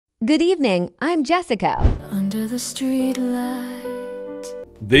Good evening, I'm Jessica. Under the street light.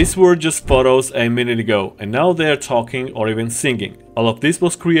 These were just photos a minute ago, and now they are talking or even singing. All of this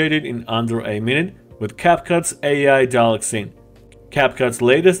was created in under a minute with CapCut's AI dialogue scene. CapCut's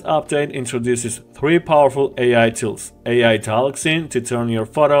latest update introduces three powerful AI tools: AI dialogue scene to turn your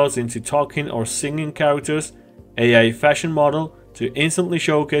photos into talking or singing characters, AI fashion model to instantly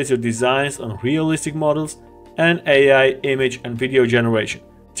showcase your designs on realistic models, and AI image and video generation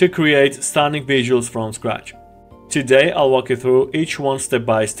to create stunning visuals from scratch. Today I'll walk you through each one step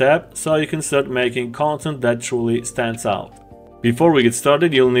by step so you can start making content that truly stands out. Before we get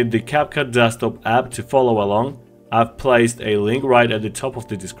started, you'll need the CapCut desktop app to follow along. I've placed a link right at the top of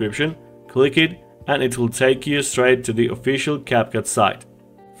the description. Click it and it will take you straight to the official CapCut site.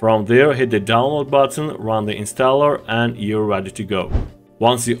 From there, hit the download button, run the installer, and you're ready to go.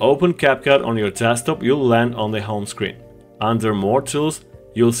 Once you open CapCut on your desktop, you'll land on the home screen. Under More Tools,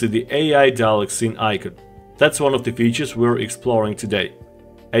 you'll see the AI dialogue scene icon. That's one of the features we're exploring today.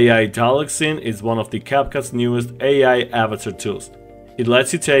 AI dialogue scene is one of the CapCut's newest AI avatar tools. It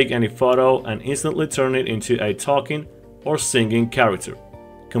lets you take any photo and instantly turn it into a talking or singing character,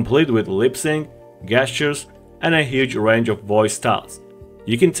 complete with lip sync, gestures, and a huge range of voice styles.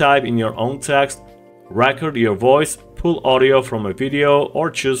 You can type in your own text, record your voice, pull audio from a video, or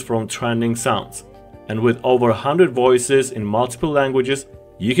choose from trending sounds. And with over 100 voices in multiple languages,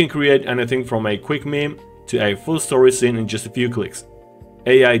 you can create anything from a quick meme to a full story scene in just a few clicks.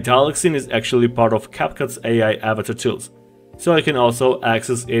 AI dialogue scene is actually part of CapCut's AI avatar tools, so you can also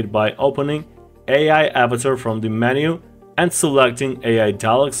access it by opening AI avatar from the menu and selecting AI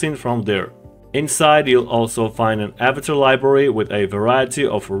dialogue scene from there. Inside, you'll also find an avatar library with a variety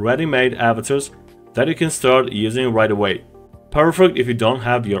of ready-made avatars that you can start using right away. Perfect if you don't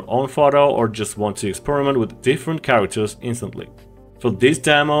have your own photo or just want to experiment with different characters instantly. For this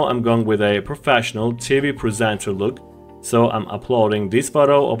demo, I'm going with a professional TV presenter look, so I'm uploading this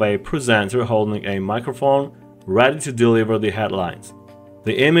photo of a presenter holding a microphone ready to deliver the headlines.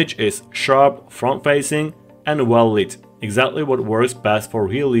 The image is sharp, front-facing, and well-lit, exactly what works best for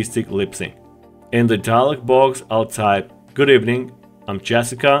realistic lip sync. In the dialog box, I'll type, "Good evening, I'm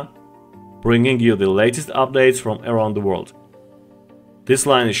Jessica, bringing you the latest updates from around the world." This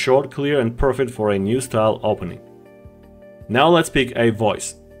line is short, clear, and perfect for a new style opening. Now let's pick a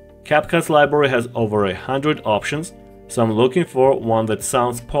voice. CapCut's library has over 100 options, so I'm looking for one that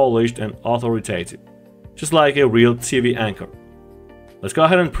sounds polished and authoritative, just like a real TV anchor. Let's go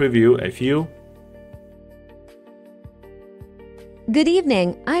ahead and preview a few. Good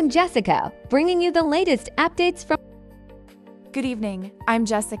evening, I'm Jessica, bringing you the latest updates from... Good evening, I'm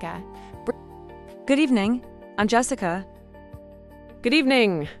Jessica. Good evening, I'm Jessica. Good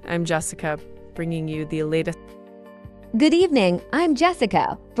evening, I'm Jessica, bringing you the latest. Good evening, I'm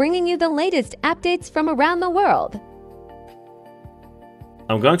Jessica, bringing you the latest updates from around the world.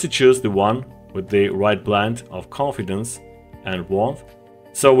 I'm going to choose the one with the right blend of confidence and warmth.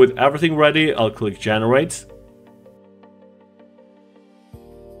 So with everything ready, I'll click Generate.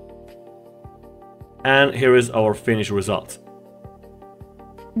 And here is our finished result.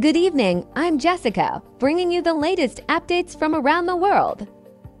 Good evening, I'm Jessica, bringing you the latest updates from around the world.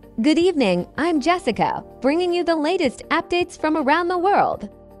 Good evening, I'm Jessica, bringing you the latest updates from around the world.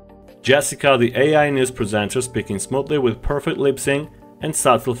 Jessica, the AI news presenter, speaking smoothly with perfect lip sync and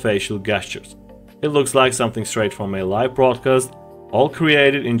subtle facial gestures. It looks like something straight from a live broadcast, all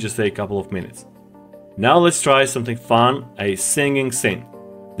created in just a couple of minutes. Now let's try something fun, a singing scene.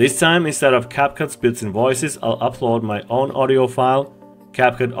 This time, instead of CapCut's bits and voices, I'll upload my own audio file.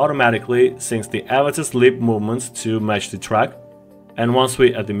 CapCut automatically syncs the avatar's lip movements to match the track, and once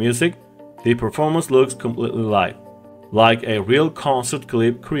we add the music, the performance looks completely live, like a real concert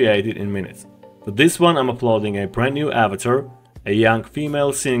clip created in minutes. For this one, I'm uploading a brand new avatar, a young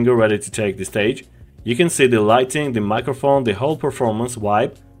female singer ready to take the stage. You can see the lighting, the microphone, the whole performance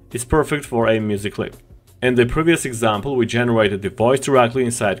vibe is perfect for a music clip. In the previous example, we generated the voice directly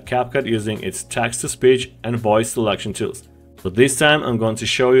inside CapCut using its text-to-speech and voice selection tools. But this time, I'm going to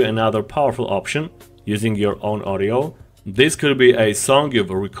show you another powerful option using your own audio. This could be a song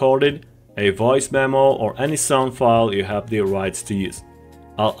you've recorded, a voice memo, or any sound file you have the rights to use.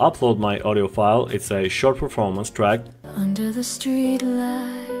 I'll upload my audio file. It's a short performance track. Under the street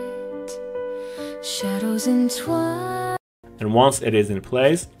light, shadows entwine. And once it is in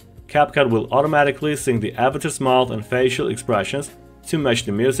place, CapCut will automatically sync the avatar's mouth and facial expressions to match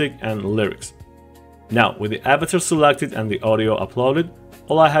the music and lyrics. Now, with the avatar selected and the audio uploaded,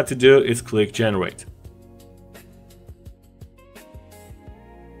 all I have to do is click Generate.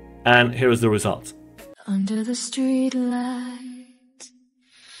 And here is the result. Under the street light,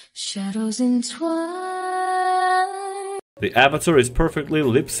 shadows entwine. The avatar is perfectly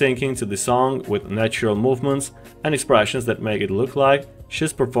lip-syncing to the song with natural movements and expressions that make it look like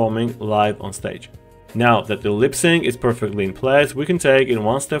she's performing live on stage. Now that the lip-sync is perfectly in place, we can take it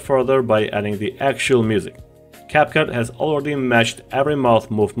one step further by adding the actual music. CapCut has already matched every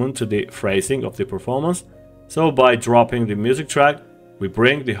mouth movement to the phrasing of the performance, so by dropping the music track, we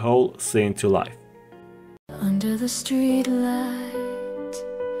bring the whole scene to life. Under the street light,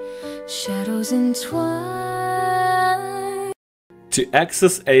 shadows entwine. To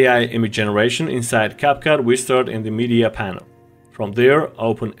access AI image generation inside CapCut, we start in the Media panel. From there,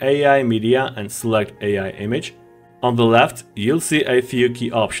 open AI Media and select AI Image. On the left, you'll see a few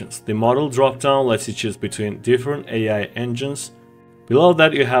key options. The model drop-down lets you choose between different AI engines. Below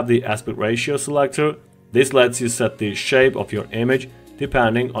that, you have the aspect ratio selector. This lets you set the shape of your image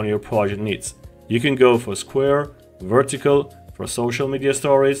depending on your project needs. You can go for square, vertical, for social media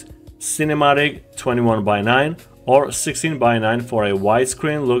stories, cinematic 21:9, or 16:9 for a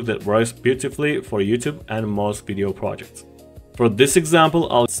widescreen look that works beautifully for YouTube and most video projects. For this example,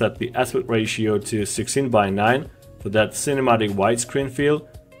 I'll set the aspect ratio to 16:9 for that cinematic widescreen feel.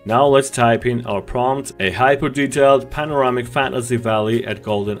 Now let's type in our prompt, a hyper-detailed panoramic fantasy valley at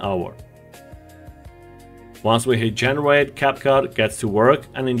golden hour. Once we hit generate, CapCut gets to work,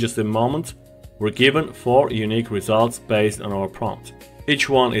 and in just a moment, we're given 4 unique results based on our prompt. Each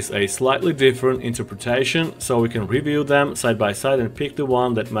one is a slightly different interpretation, so we can review them side by side and pick the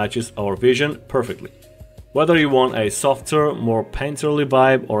one that matches our vision perfectly. Whether you want a softer, more painterly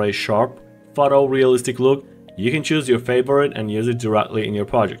vibe or a sharp, photorealistic look, you can choose your favorite and use it directly in your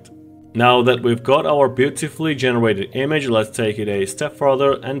project. Now that we've got our beautifully generated image, let's take it a step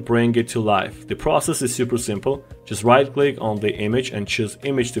further and bring it to life. The process is super simple. Just right-click on the image and choose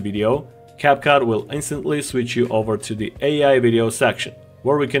Image to Video. CapCut will instantly switch you over to the AI Video section,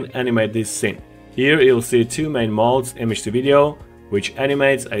 where we can animate this scene. Here you'll see 2 main modes, Image to Video, which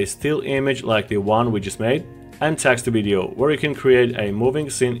animates a still image like the one we just made, and Text to Video, where you can create a moving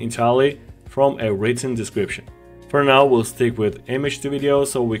scene entirely from a written description. For now, we'll stick with Image to Video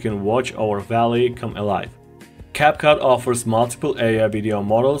so we can watch our valley come alive. CapCut offers multiple AI video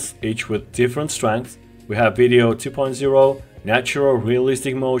models, each with different strengths. We have Video 2.0, natural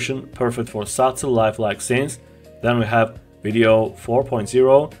realistic motion, perfect for subtle lifelike scenes. Then we have Video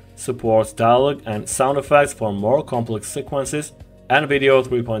 4.0, supports dialogue and sound effects for more complex sequences. And Video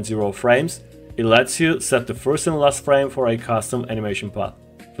 3.0 frames. It lets you set the first and last frame for a custom animation path.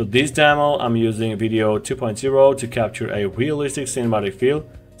 For this demo, I'm using Video 2.0 to capture a realistic cinematic feel,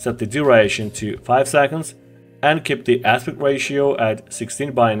 set the duration to 5 seconds, and keep the aspect ratio at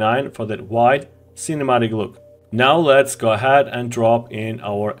 16:9 for that wide, cinematic look. Now let's go ahead and drop in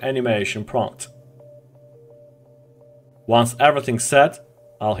our animation prompt. Once everything's set,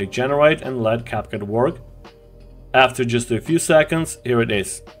 I'll hit generate and let CapCut work. After just a few seconds, here it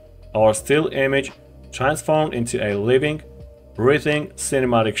is. Our still image transformed into a living, breathing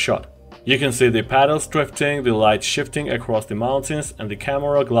cinematic shot. You can see the paddles drifting, the light shifting across the mountains, and the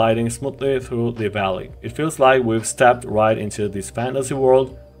camera gliding smoothly through the valley. It feels like we've stepped right into this fantasy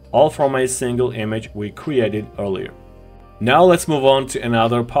world, all from a single image we created earlier. Now let's move on to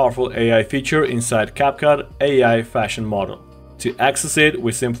another powerful AI feature inside CapCut, AI Fashion Model. To access it,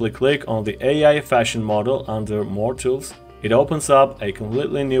 we simply click on the AI Fashion Model under More Tools. It opens up a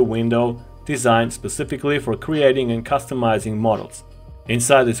completely new window designed specifically for creating and customizing models.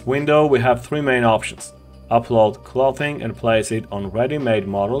 Inside this window, we have 3 main options: upload clothing and place it on ready-made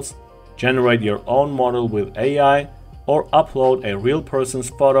models, generate your own model with AI, or upload a real person's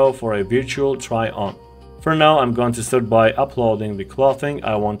photo for a virtual try-on. For now, I'm going to start by uploading the clothing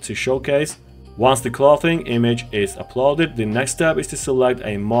I want to showcase. Once the clothing image is uploaded, the next step is to select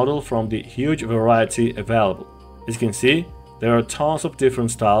a model from the huge variety available. As you can see, there are tons of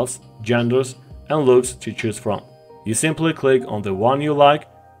different styles, genders, and looks to choose from. You simply click on the one you like,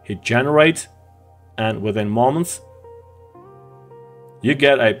 hit generate, and within moments, you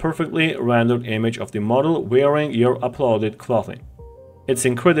get a perfectly rendered image of the model wearing your uploaded clothing. It's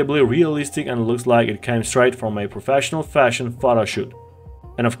incredibly realistic and looks like it came straight from a professional fashion photo shoot.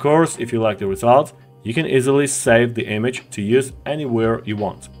 And of course, if you like the result, you can easily save the image to use anywhere you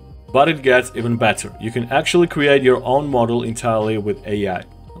want. But it gets even better. You can actually create your own model entirely with AI.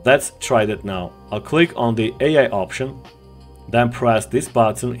 Let's try that now. I'll click on the AI option, then press this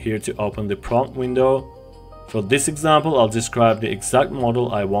button here to open the prompt window. For this example, I'll describe the exact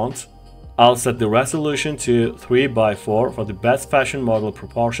model I want. I'll set the resolution to 3:4 for the best fashion model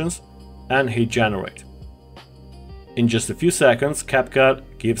proportions and hit generate. In just a few seconds, CapCut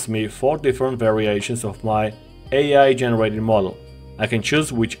gives me 4 different variations of my AI generated model. I can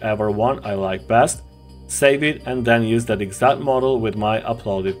choose whichever one I like best, save it, and then use that exact model with my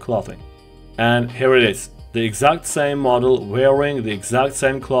uploaded clothing. And here it is, the exact same model wearing the exact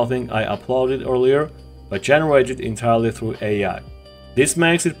same clothing I uploaded earlier, but generated entirely through AI. This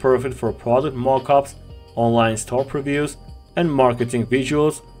makes it perfect for product mockups, online store previews, and marketing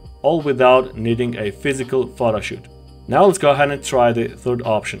visuals, all without needing a physical photo shoot. Now let's go ahead and try the third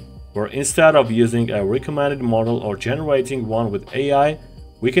option, where instead of using a recommended model or generating one with AI,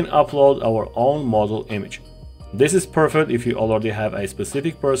 we can upload our own model image. This is perfect if you already have a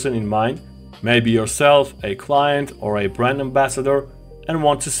specific person in mind, maybe yourself, a client, or a brand ambassador, and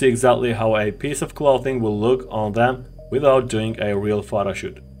want to see exactly how a piece of clothing will look on them without doing a real photo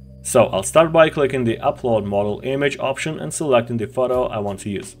shoot. So I'll start by clicking the Upload Model Image option and selecting the photo I want to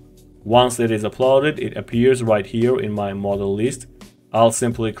use. Once it is uploaded, it appears right here in my model list. I'll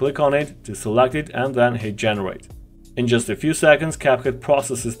simply click on it to select it and then hit Generate. In just a few seconds, CapCut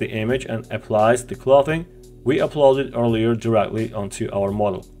processes the image and applies the clothing we uploaded earlier directly onto our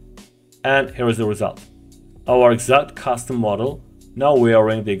model. And here is the result. Our exact custom model, now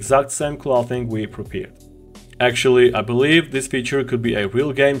wearing the exact same clothing we prepared. Actually, I believe this feature could be a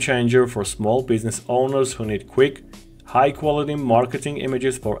real game changer for small business owners who need quick, high-quality marketing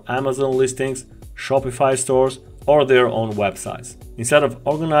images for Amazon listings, Shopify stores, or their own websites. Instead of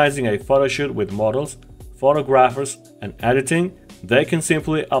organizing a photo shoot with models, photographers, and editing, they can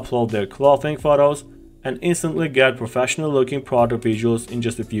simply upload their clothing photos and instantly get professional-looking product visuals in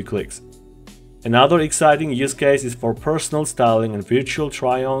just a few clicks. Another exciting use case is for personal styling and virtual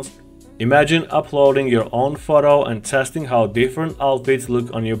try-ons. Imagine uploading your own photo and testing how different outfits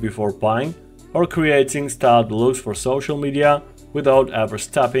look on you before buying, or creating styled looks for social media without ever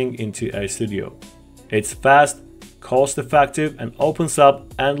stepping into a studio. It's fast, cost-effective, and opens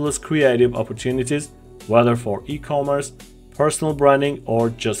up endless creative opportunities, whether for e-commerce, personal branding, or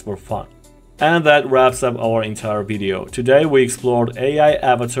just for fun. And that wraps up our entire video. Today we explored AI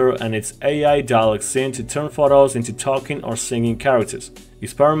Avatar and its AI dialogue scene to turn photos into talking or singing characters,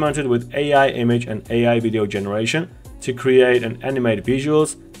 experimented with AI image and AI video generation to create and animate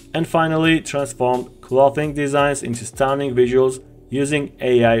visuals, and finally transformed clothing designs into stunning visuals using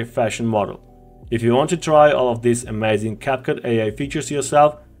AI fashion model. If you want to try all of these amazing CapCut AI features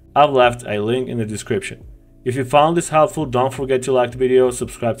yourself, I've left a link in the description. If you found this helpful, don't forget to like the video,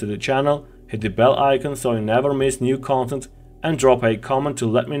 subscribe to the channel, hit the bell icon so you never miss new content, and drop a comment to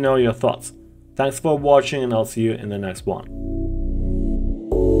let me know your thoughts. Thanks for watching, and I'll see you in the next one.